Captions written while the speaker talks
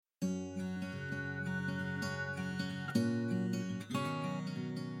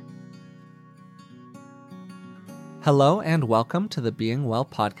Hello and welcome to the Being Well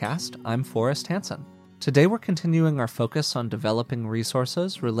podcast. I'm Forrest Hansen. Today we're continuing our focus on developing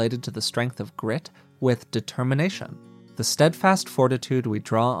resources related to the strength of grit with determination, the steadfast fortitude we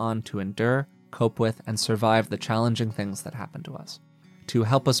draw on to endure, cope with, and survive the challenging things that happen to us. To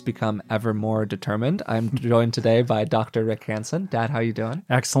help us become ever more determined, I'm joined today by Dr. Rick Hansen. Dad, how you doing?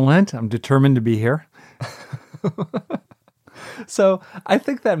 Excellent. I'm determined to be here. So I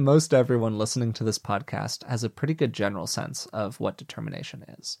think that most everyone listening to this podcast has a pretty good general sense of what determination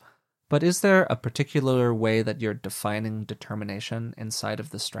is. But is there a particular way that you're defining determination inside of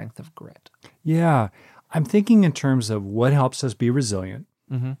the strength of grit? Yeah. I'm thinking in terms of what helps us be resilient.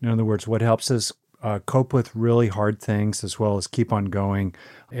 Mm-hmm. In other words, what helps us cope with really hard things as well as keep on going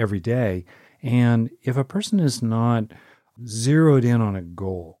every day. And if a person is not zeroed in on a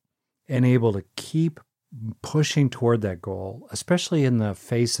goal and able to keep pushing toward that goal, especially in the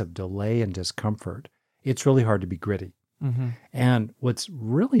face of delay and discomfort, it's really hard to be gritty. Mm-hmm. And what's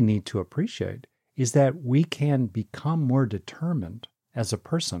really neat to appreciate is that we can become more determined as a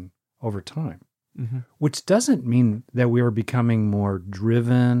person over time, Mm-hmm. which doesn't mean that we are becoming more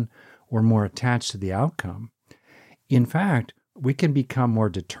driven or more attached to the outcome. In fact, we can become more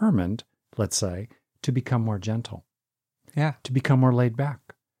determined, let's say, to become more gentle, Yeah. to become more laid back,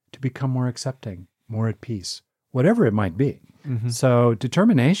 to become more accepting, more at peace, whatever it might be. Mm-hmm. So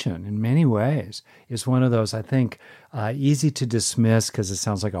determination in many ways is one of those, I think, easy to dismiss because it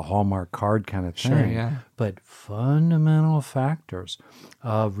sounds like a Hallmark card kind of thing. Sure, yeah. But fundamental factors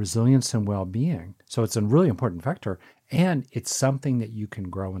of resilience and well-being. So it's a really important factor, and it's something that you can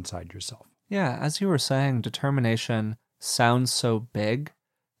grow inside yourself. Yeah, as you were saying, determination sounds so big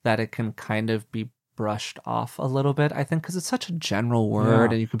that it can kind of be brushed off a little bit, I think, because it's such a general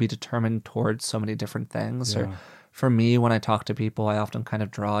word Yeah. and you could be determined towards so many different things. Yeah. Or for me, when I talk to people, I often kind of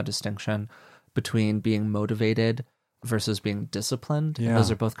draw a distinction between being motivated versus being disciplined. Yeah. Those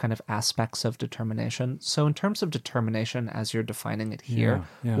are both kind of aspects of determination. So in terms of determination, as you're defining it here,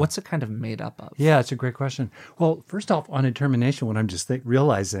 Yeah. what's it kind of made up of? Yeah, it's a great question. Well, first off, on determination, what I'm just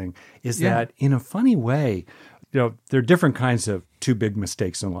realizing is Yeah. that in a funny way, there are different kinds of too big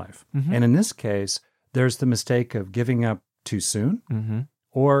mistakes in life. Mm-hmm. And in this case, there's the mistake of giving up too soon Mm-hmm.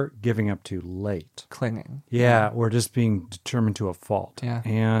 or giving up too late. Clinging. Yeah, or just being determined to a fault. Yeah.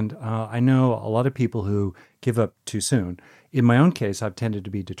 And I know a lot of people who give up too soon. In my own case, I've tended to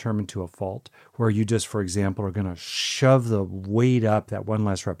be determined to a fault where you just, for example, are going to shove the weight up that one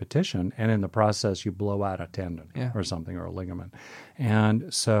less repetition, and in the process, you blow out a tendon Yeah. or something, or a ligament.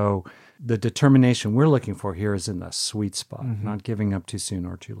 And so the determination we're looking for here is in the sweet spot, Mm-hmm. not giving up too soon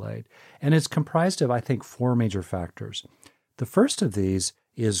or too late. And it's comprised of, I think, 4 major factors. The first of these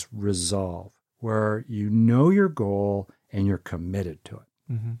is resolve, where you know your goal and you're committed to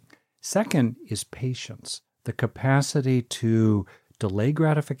it. Mm-hmm. Second is patience, the capacity to delay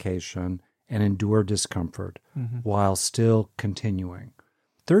gratification and endure discomfort Mm-hmm. while still continuing.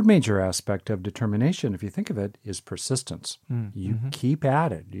 Third major aspect of determination, if you think of it, is persistence. Mm-hmm. You keep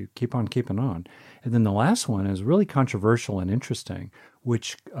at it. You keep on keeping on. And then the last one is really controversial and interesting,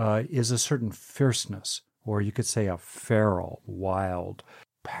 which is a certain fierceness, or you could say a feral, wild,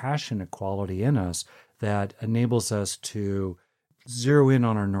 passionate quality in us that enables us to zero in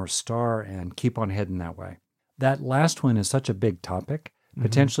on our North Star and keep on heading that way. That last one is such a big topic,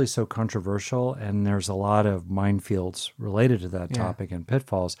 potentially so controversial, and there's a lot of minefields related to that Yeah. topic and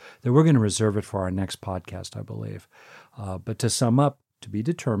pitfalls that we're going to reserve it for our next podcast, I believe. But to sum up, to be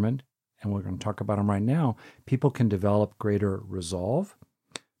determined, and we're going to talk about them right now, people can develop greater resolve,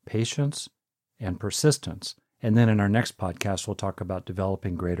 patience, and persistence. And then in our next podcast, we'll talk about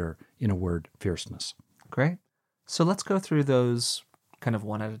developing greater, in a word, fierceness. Great. So let's go through those kind of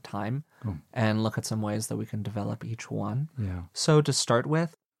one at a time Cool. and look at some ways that we can develop each one. Yeah. So to start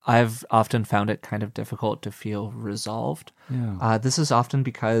with, I've often found it kind of difficult to feel resolved. Yeah. This is often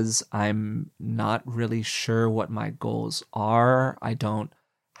because I'm not really sure what my goals are. I don't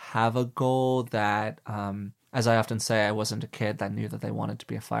have a goal that, as I often say, I wasn't a kid that knew that they wanted to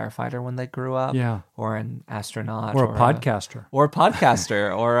be a firefighter when they grew up, Yeah. or an astronaut, Or a podcaster. or a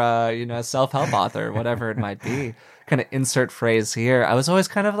podcaster, or a self-help author, whatever it might be. Kind of insert phrase here. I was always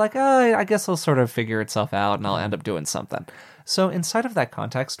kind of like, oh, I guess it'll sort of figure itself out, and I'll end up doing something. So inside of that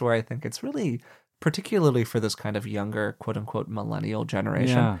context, where I think it's really, particularly for this kind of younger, quote-unquote, millennial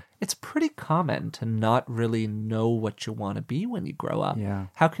generation, Yeah. it's pretty common to not really know what you want to be when you grow up. Yeah.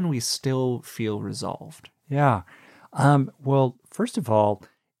 How can we still feel resolved? Yeah. Well, first of all,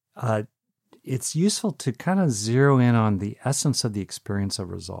 it's useful to kind of zero in on the essence of the experience of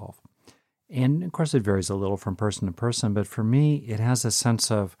resolve. And of course, it varies a little from person to person, but for me, it has a sense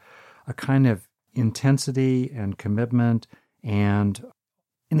of a kind of intensity and commitment and,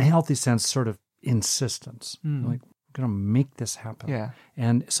 in a healthy sense, sort of insistence. Like, we're going to make this happen. Yeah.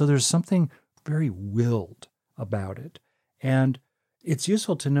 And so there's something very willed about it. And it's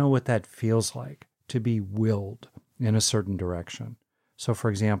useful to know what that feels like, to be willed in a certain direction. So, for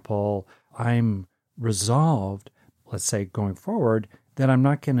example, I'm resolved, let's say going forward, that I'm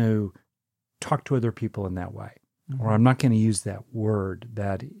not going to talk to other people in that way. Or I'm not going to use that word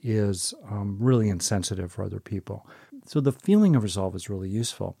that is really insensitive for other people. So the feeling of resolve is really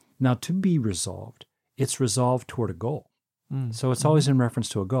useful. Now, to be resolved, it's resolved toward a goal. So it's always in reference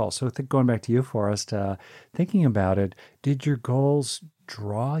to a goal. So going back to you, Forrest, thinking about it, did your goals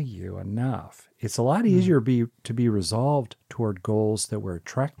draw you enough? It's a lot easier to be resolved toward goals that we're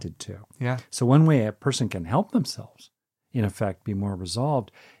attracted to. Yeah. So one way a person can help themselves, in effect, be more resolved,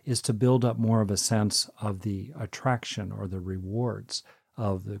 is to build up more of a sense of the attraction or the rewards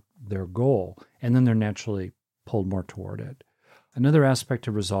of their goal, and then they're naturally pulled more toward it. Another aspect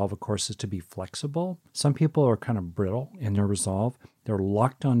of resolve, of course, is to be flexible. Some people are kind of brittle in their resolve. They're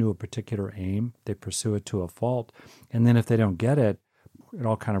locked onto a particular aim. They pursue it to a fault. And then if they don't get it, it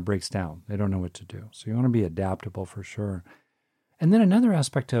all kind of breaks down. They don't know what to do. So you want to be adaptable for sure. And then another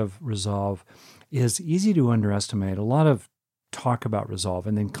aspect of resolve is easy to underestimate. A lot of talk about resolve,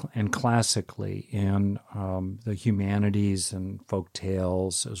 and classically in the humanities and folk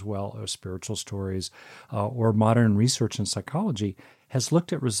tales, as well as spiritual stories, or modern research in psychology, has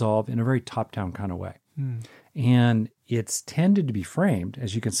looked at resolve in a very top-down kind of way. And it's tended to be framed,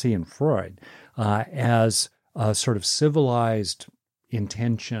 as you can see in Freud, as a sort of civilized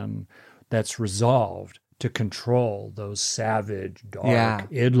intention that's resolved to control those savage, dark,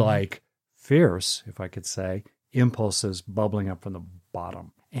 id-like, fierce, if I could say, impulses bubbling up from the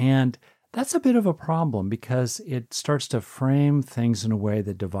bottom. And that's a bit of a problem because it starts to frame things in a way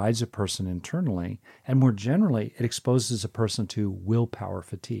that divides a person internally. And more generally, it exposes a person to willpower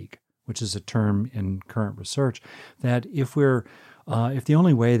fatigue, which is a term in current research, that if the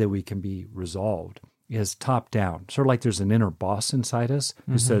only way that we can be resolved is top down, sort of like there's an inner boss inside us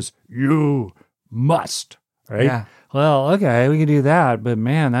who says, you must, right? Yeah. Well, okay, we can do that, but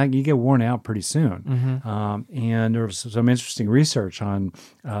man, you get worn out pretty soon. And there was some interesting research on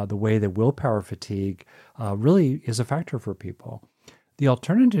the way that willpower fatigue really is a factor for people. The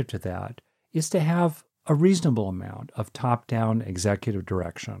alternative to that is to have a reasonable amount of top-down executive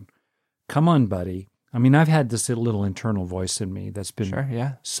direction. Come on, buddy. I mean, I've had this little internal voice in me that's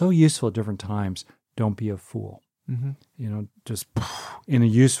been so useful at different times. Don't be a fool. Just in a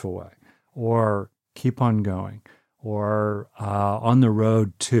useful way, or keep on going. Or on the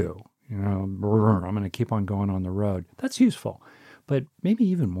road too, I'm going to keep on going on the road. That's useful. But maybe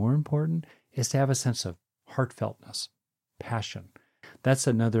even more important is to have a sense of heartfeltness, passion. That's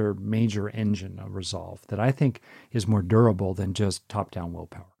another major engine of resolve that I think is more durable than just top-down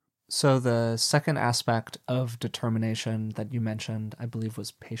willpower. So the second aspect of determination that you mentioned, I believe,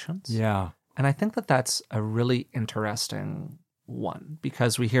 was patience. Yeah. And I think that that's a really interesting one,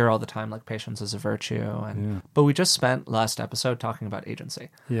 because we hear all the time like patience is a virtue, but we just spent last episode talking about agency.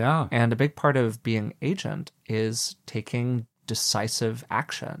 Yeah. And a big part of being agent is taking decisive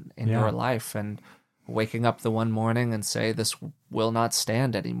action in your life and waking up the one morning and say, this will not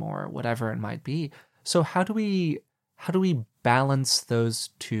stand anymore, whatever it might be. So how do we balance those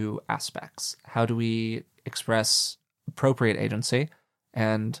two aspects? How do we express appropriate agency,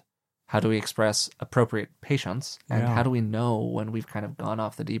 and how do we express appropriate patience? And how do we know when we've kind of gone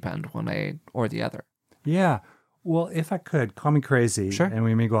off the deep end one way or the other? Yeah. Well, if I could, call me crazy, Sure. And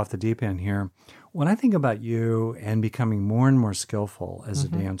we may go off the deep end here. When I think about you and becoming more and more skillful as a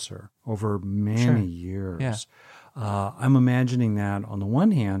dancer over many years, I'm imagining that on the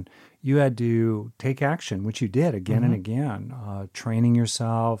one hand, you had to take action, which you did again and again, training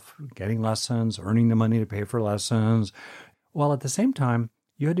yourself, getting lessons, earning the money to pay for lessons, while at the same time,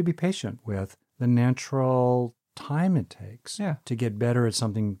 you had to be patient with the natural time it takes to get better at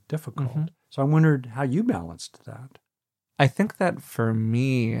something difficult. So I wondered how you balanced that. I think that for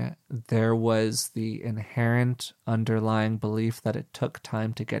me, there was the inherent underlying belief that it took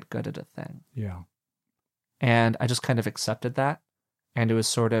time to get good at a thing. Yeah. And I just kind of accepted that. And it was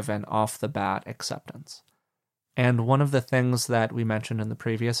sort of an off-the-bat acceptance. And one of the things that we mentioned in the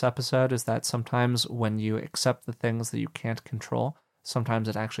previous episode is that sometimes when you accept the things that you can't control, sometimes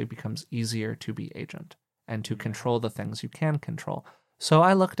it actually becomes easier to be agent and to control the things you can control. So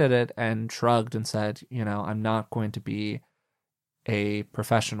I looked at it and shrugged and said, I'm not going to be a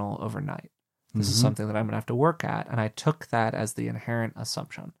professional overnight. This is something that I'm going to have to work at. And I took that as the inherent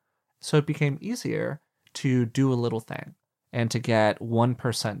assumption. So it became easier to do a little thing and to get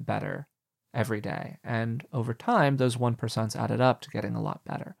 1% better every day. And over time, those 1% added up to getting a lot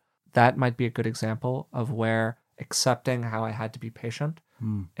better. That might be a good example of where accepting how I had to be patient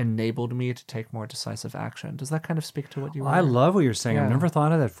enabled me to take more decisive action. Does that kind of speak to what you were? I love what you're saying. Yeah. I've never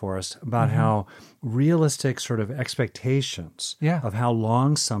thought of that, Forrest, about how realistic sort of expectations of how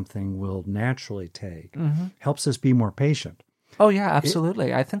long something will naturally take helps us be more patient. Oh, yeah,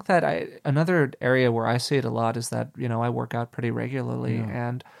 absolutely. I think that another area where I see it a lot is that, I work out pretty regularly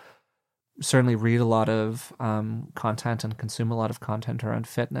and certainly read a lot of content and consume a lot of content around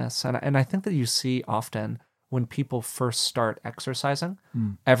fitness. And I think that you see often when people first start exercising,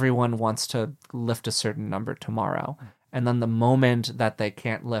 everyone wants to lift a certain number tomorrow. And then the moment that they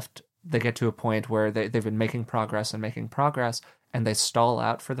can't lift, they get to a point where they've been making progress, and they stall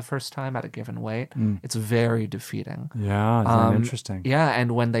out for the first time at a given weight. It's very defeating. Yeah, isn't that interesting? Yeah,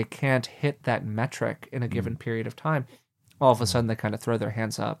 and when they can't hit that metric in a given period of time, all of a sudden they kind of throw their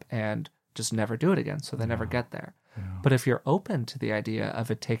hands up and just never do it again, so they never get there. Yeah. But if you're open to the idea of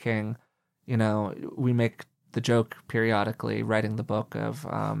it taking, we make the joke periodically, writing the book of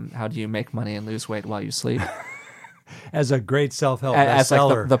how do you make money and lose weight while you sleep. As a great self-help as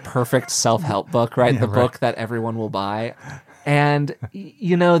bestseller. Like the perfect self-help book, right? The book that everyone will buy. And,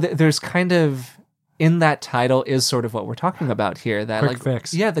 there's kind of, in that title is sort of what we're talking about here. That quick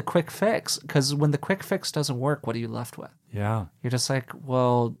fix. Yeah, the quick fix. Because when the quick fix doesn't work, what are you left with? Yeah. You're just like,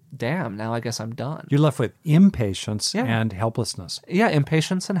 well, damn, now I guess I'm done. You're left with impatience and helplessness. Yeah,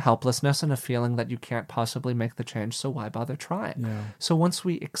 impatience and helplessness and a feeling that you can't possibly make the change, so why bother trying? Yeah. So once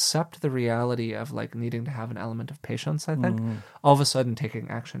we accept the reality of needing to have an element of patience, I think, all of a sudden taking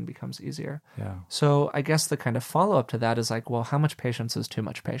action becomes easier. Yeah. So I guess the kind of follow-up to that is well, how much patience is too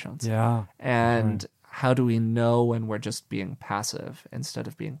much patience? Yeah. And how do we know when we're just being passive instead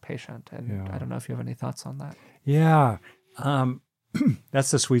of being patient? And I don't know if you have any thoughts on that. Yeah.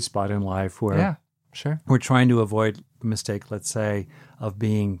 That's the sweet spot in life where we're trying to avoid the mistake, let's say, of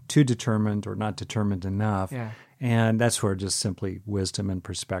being too determined or not determined enough. Yeah. And that's where just simply wisdom and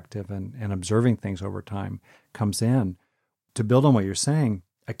perspective and observing things over time comes in. To build on what you're saying,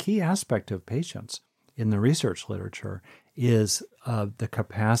 a key aspect of patience in the research literature is the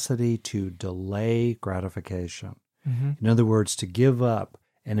capacity to delay gratification. In other words, to give up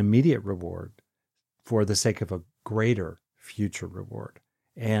an immediate reward for the sake of a greater future reward.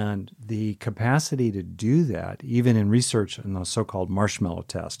 And the capacity to do that, even in research in the so-called marshmallow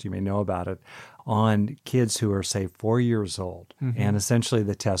test, you may know about it, on kids who are, say, 4 years old. And essentially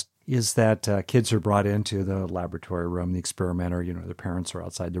the test is that kids are brought into the laboratory room, the experimenter, the parents are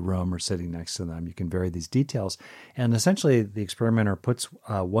outside the room or sitting next to them. You can vary these details. And essentially the experimenter puts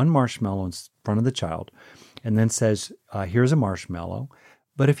one marshmallow in front of the child and then says, here's a marshmallow.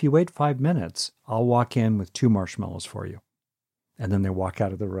 But if you wait 5 minutes, I'll walk in with 2 marshmallows for you. And then they walk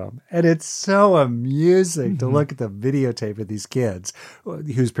out of the room. And it's so amusing to look at the videotape of these kids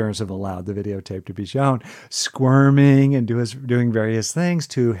whose parents have allowed the videotape to be shown, squirming and doing various things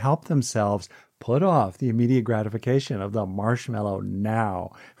to help themselves put off the immediate gratification of the marshmallow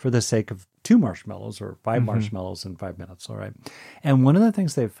now for the sake of 2 marshmallows or 5 marshmallows in 5 minutes. All right. And one of the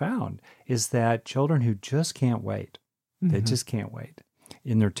things they've found is that children who just can't wait, they just can't wait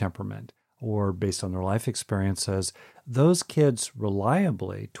in their temperament or based on their life experiences, those kids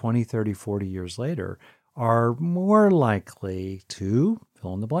reliably 20, 30, 40 years later are more likely to,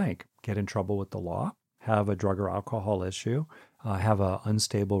 fill in the blank, get in trouble with the law, have a drug or alcohol issue, have an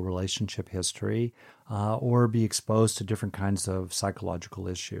unstable relationship history, or be exposed to different kinds of psychological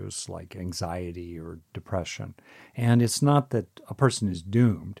issues like anxiety or depression. And it's not that a person is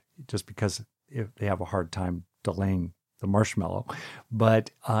doomed just because if they have a hard time delaying the marshmallow,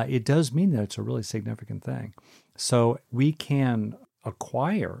 but it does mean that it's a really significant thing. So we can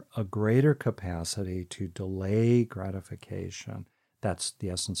acquire a greater capacity to delay gratification. That's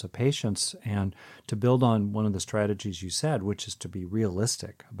the essence of patience. And to build on one of the strategies you said, which is to be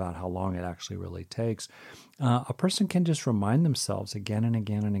realistic about how long it actually really takes, a person can just remind themselves again and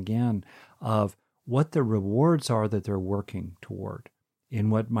again and again of what the rewards are that they're working toward in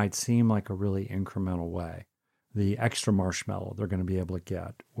what might seem like a really incremental way. The extra marshmallow they're going to be able to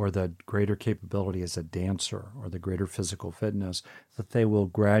get, or the greater capability as a dancer, or the greater physical fitness that they will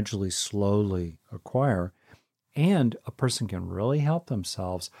gradually, slowly acquire. And a person can really help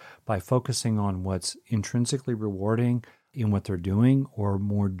themselves by focusing on what's intrinsically rewarding in what they're doing, or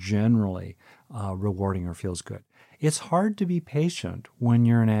more generally rewarding or feels good. It's hard to be patient when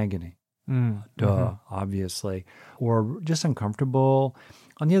you're in agony. Obviously, or just uncomfortable.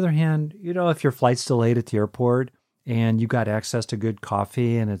 On the other hand, if your flight's delayed at the airport and you got access to good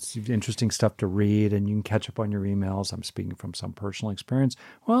coffee and it's interesting stuff to read and you can catch up on your emails. I'm speaking from some personal experience.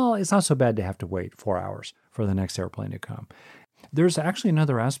 Well, it's not so bad to have to wait 4 hours for the next airplane to come. There's actually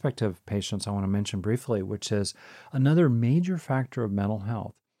another aspect of patience I want to mention briefly, which is another major factor of mental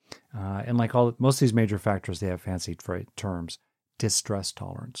health. And like most of these major factors, they have fancy terms, distress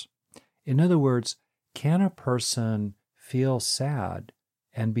tolerance. In other words, can a person feel sad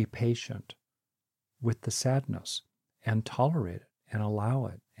and be patient with the sadness and tolerate it and allow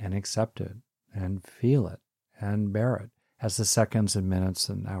it and accept it and feel it and bear it as the seconds and minutes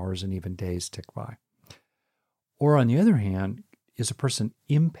and hours and even days tick by? Or on the other hand, is a person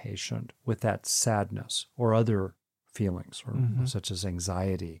impatient with that sadness or other feelings, or such as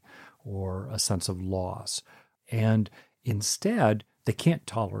anxiety or a sense of loss, and instead they can't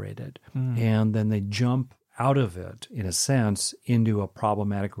tolerate it, and then they jump out of it, in a sense, into a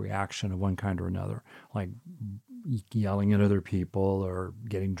problematic reaction of one kind or another, like yelling at other people or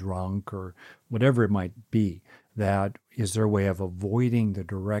getting drunk or whatever it might be. That is their way of avoiding the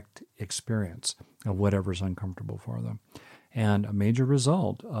direct experience of whatever's uncomfortable for them. And a major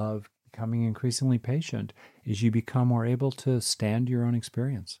result of becoming increasingly patient is you become more able to stand your own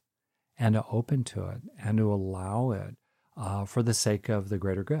experience and to open to it and to allow it for the sake of the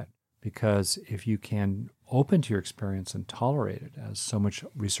greater good. Because if you can open to your experience and tolerate it, as so much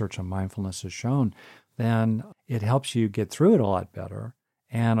research on mindfulness has shown, then it helps you get through it a lot better.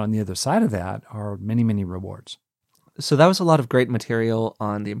 And on the other side of that are many, many rewards. So that was a lot of great material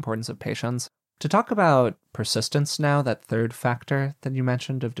on the importance of patience. To talk about persistence now, that third factor that you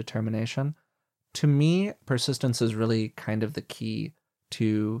mentioned of determination, to me, persistence is really kind of the key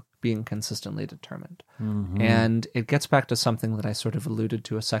to being consistently determined. And it gets back to something that I sort of alluded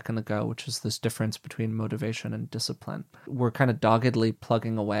to a second ago, which is this difference between motivation and discipline. We're kind of doggedly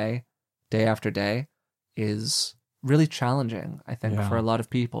plugging away day after day is really challenging, I think, for a lot of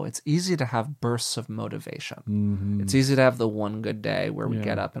people. It's easy to have bursts of motivation. It's easy to have the one good day where we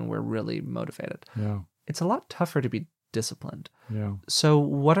get up and we're really motivated. It's a lot tougher to be disciplined. So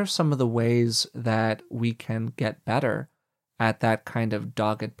what are some of the ways that we can get better at that kind of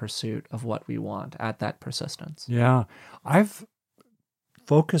dogged pursuit of what we want, at that persistence? I've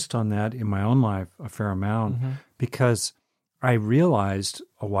focused on that in my own life a fair amount because I realized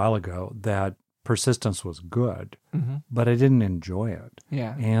a while ago that persistence was good, but I didn't enjoy it.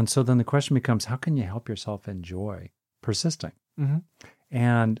 And so then the question becomes, how can you help yourself enjoy persisting?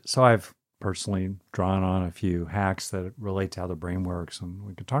 And so I've personally drawn on a few hacks that relate to how the brain works, and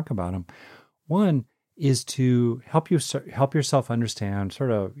we can talk about them. One is to help yourself understand, sort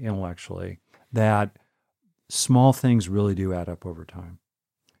of intellectually, that small things really do add up over time.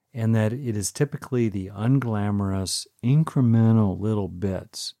 And that it is typically the unglamorous, incremental little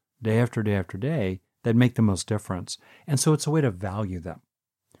bits, day after day after day, that make the most difference. And so it's a way to value them.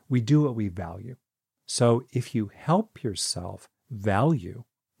 We do what we value. So if you help yourself value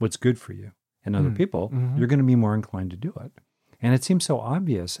what's good for you and other people, you're going to be more inclined to do it. And it seems so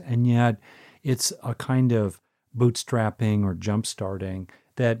obvious, and yet it's a kind of bootstrapping or jump-starting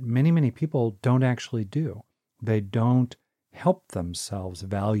that many, many people don't actually do. They don't help themselves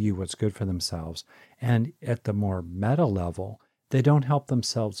value what's good for themselves. And at the more meta level, they don't help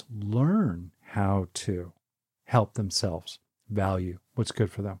themselves learn how to help themselves value what's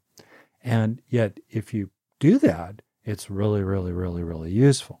good for them. And yet, if you do that, it's really, really, really, really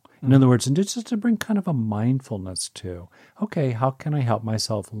useful. In other words, and just to bring kind of a mindfulness to, okay, how can I help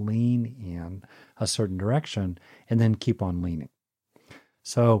myself lean in a certain direction and then keep on leaning?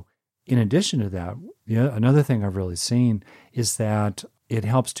 So in addition to that, another thing I've really seen is that it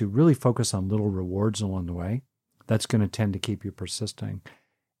helps to really focus on little rewards along the way. That's going to tend to keep you persisting.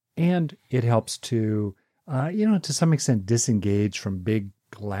 And it helps to, to some extent disengage from big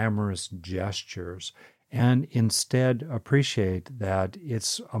glamorous gestures and instead appreciate that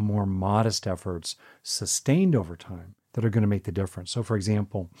it's a more modest efforts sustained over time that are going to make the difference. So for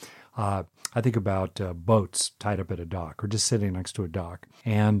example, I think about boats tied up at a dock or just sitting next to a dock.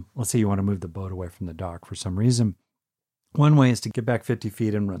 And let's say you want to move the boat away from the dock for some reason. One way is to get back 50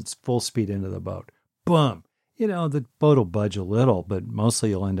 feet and run full speed into the boat. Boom! The boat will budge a little, but mostly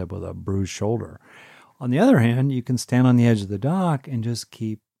you'll end up with a bruised shoulder. On the other hand, you can stand on the edge of the dock and just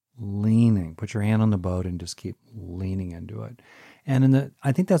keep leaning. Put your hand on the boat and just keep leaning into it. And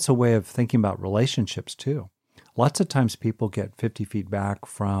I think that's a way of thinking about relationships too. Lots of times people get 50 feet back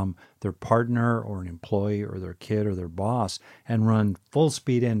from their partner or an employee or their kid or their boss and run full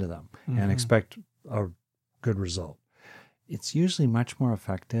speed into them and expect a good result. It's usually much more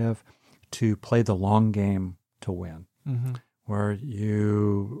effective to play the long game to win, where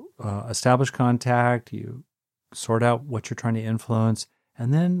you establish contact, you sort out what you're trying to influence,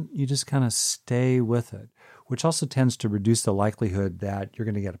 and then you just kind of stay with it, which also tends to reduce the likelihood that you're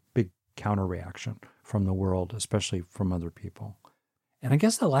going to get a big counter reaction from the world, especially from other people. And I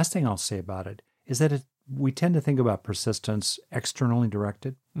guess the last thing I'll say about it is that we tend to think about persistence externally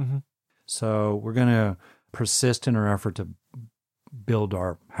directed. Mm-hmm. So we're going to persist in our effort to build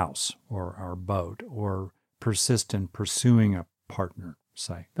our house or our boat, or persist in pursuing a partner,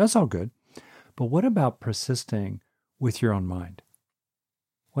 say. That's all good. But what about persisting with your own mind?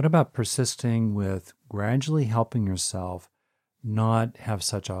 What about persisting with gradually helping yourself not have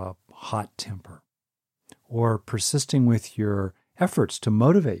such a hot temper? Or persisting with your efforts to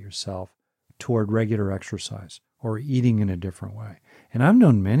motivate yourself toward regular exercise or eating in a different way. And I've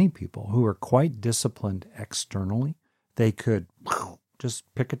known many people who are quite disciplined externally. They could just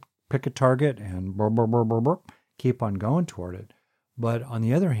pick a target and keep on going toward it. But on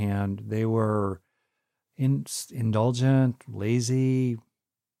the other hand, they were indulgent, lazy,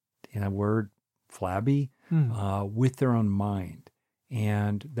 in a word, flabby, with their own mind.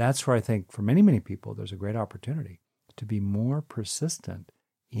 And that's where I think for many, many people, there's a great opportunity to be more persistent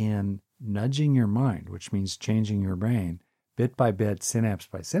in nudging your mind, which means changing your brain bit by bit, synapse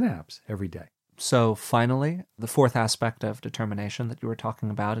by synapse every day. So finally, the fourth aspect of determination that you were talking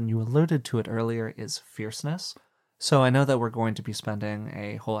about, and you alluded to it earlier, is fierceness. So I know that we're going to be spending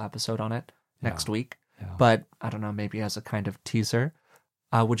a whole episode on it next week, but I don't know, maybe as a kind of teaser,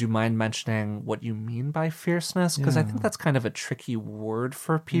 would you mind mentioning what you mean by fierceness? Because I think that's kind of a tricky word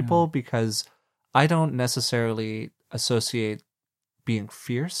for people, because I don't necessarily associate being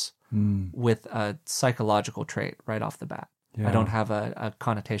fierce with a psychological trait right off the bat. I don't have a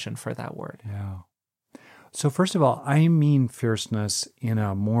connotation for that word. Yeah. So first of all, I mean fierceness in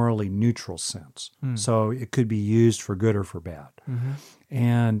a morally neutral sense. So it could be used for good or for bad. Mm-hmm.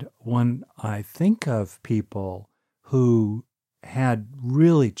 And when I think of people who had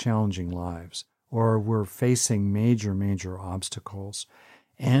really challenging lives or were facing major, major obstacles,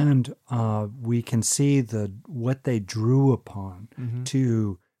 and we can see what they drew upon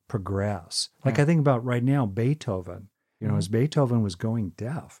to progress. Like I think about right now, Beethoven. You know, as Beethoven was going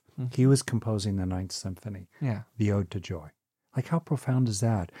deaf, he was composing the Ninth Symphony, the Ode to Joy. Like, how profound is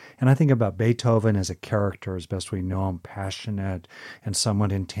that? And I think about Beethoven as a character, as best we know him, passionate and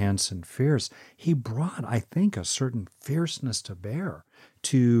somewhat intense and fierce. He brought, I think, a certain fierceness to bear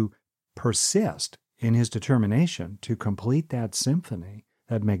to persist in his determination to complete that symphony,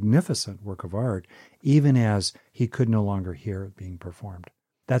 that magnificent work of art, even as he could no longer hear it being performed.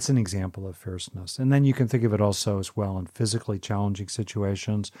 That's an example of fierceness. And then you can think of it also as well in physically challenging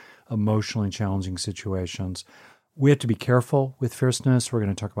situations, emotionally challenging situations. We have to be careful with fierceness. We're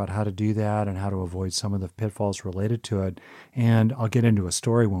going to talk about how to do that and how to avoid some of the pitfalls related to it. And I'll get into a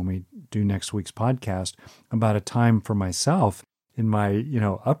story when we do next week's podcast about a time for myself in my,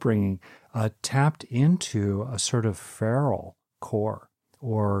 upbringing, tapped into a sort of feral core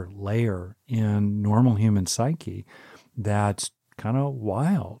or layer in normal human psyche that's kind of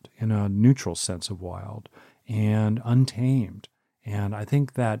wild, in a neutral sense of wild, and untamed. And I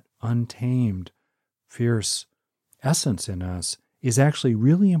think that untamed, fierce essence in us is actually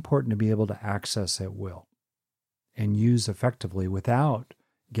really important to be able to access at will and use effectively without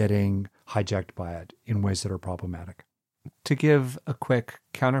getting hijacked by it in ways that are problematic. To give a quick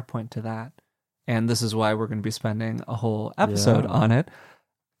counterpoint to that, and this is why we're going to be spending a whole episode on it,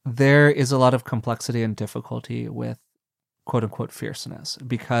 there is a lot of complexity and difficulty with quote-unquote fierceness,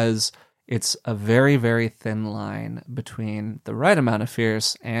 because it's a very, very thin line between the right amount of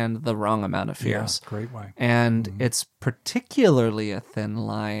fierce and the wrong amount of fierce. Yeah, great way. And it's particularly a thin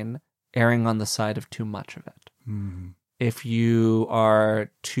line erring on the side of too much of it. If you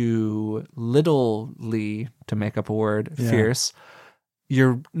are too littly, to make up a word, fierce,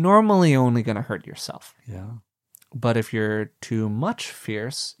 you're normally only going to hurt yourself. Yeah. But if you're too much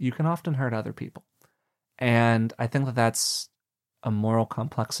fierce, you can often hurt other people. And I think that that's a moral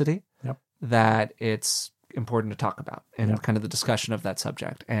complexity that it's important to talk about in kind of the discussion of that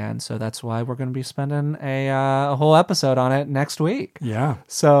subject. And so that's why we're going to be spending a whole episode on it next week. Yeah.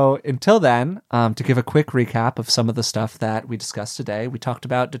 So until then, to give a quick recap of some of the stuff that we discussed today, we talked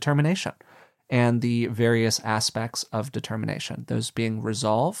about determination and the various aspects of determination, those being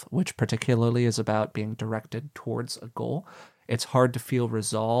resolve, which particularly is about being directed towards a goal. It's hard to feel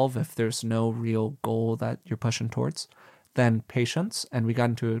resolve if there's no real goal that you're pushing towards. Then patience, and we got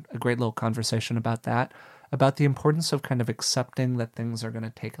into a great little conversation about that, about the importance of kind of accepting that things are going to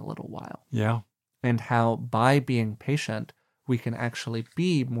take a little while. Yeah. And how by being patient, we can actually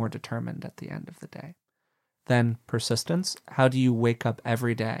be more determined at the end of the day. Then persistence, how do you wake up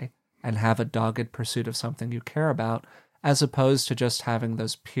every day and have a dogged pursuit of something you care about, as opposed to just having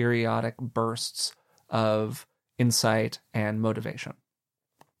those periodic bursts of insight and motivation.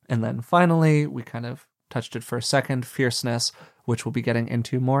 And then finally, we kind of touched it for a second, fierceness, which we'll be getting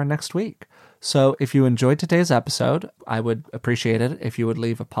into more next week. So if you enjoyed today's episode, I would appreciate it if you would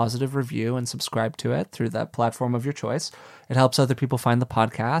leave a positive review and subscribe to it through that platform of your choice. It helps other people find the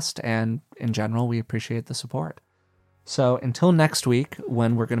podcast, and in general, we appreciate the support. So until next week,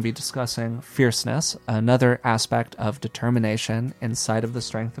 when we're going to be discussing fierceness, another aspect of determination inside of the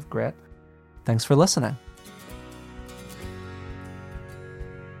strength of grit, thanks for listening.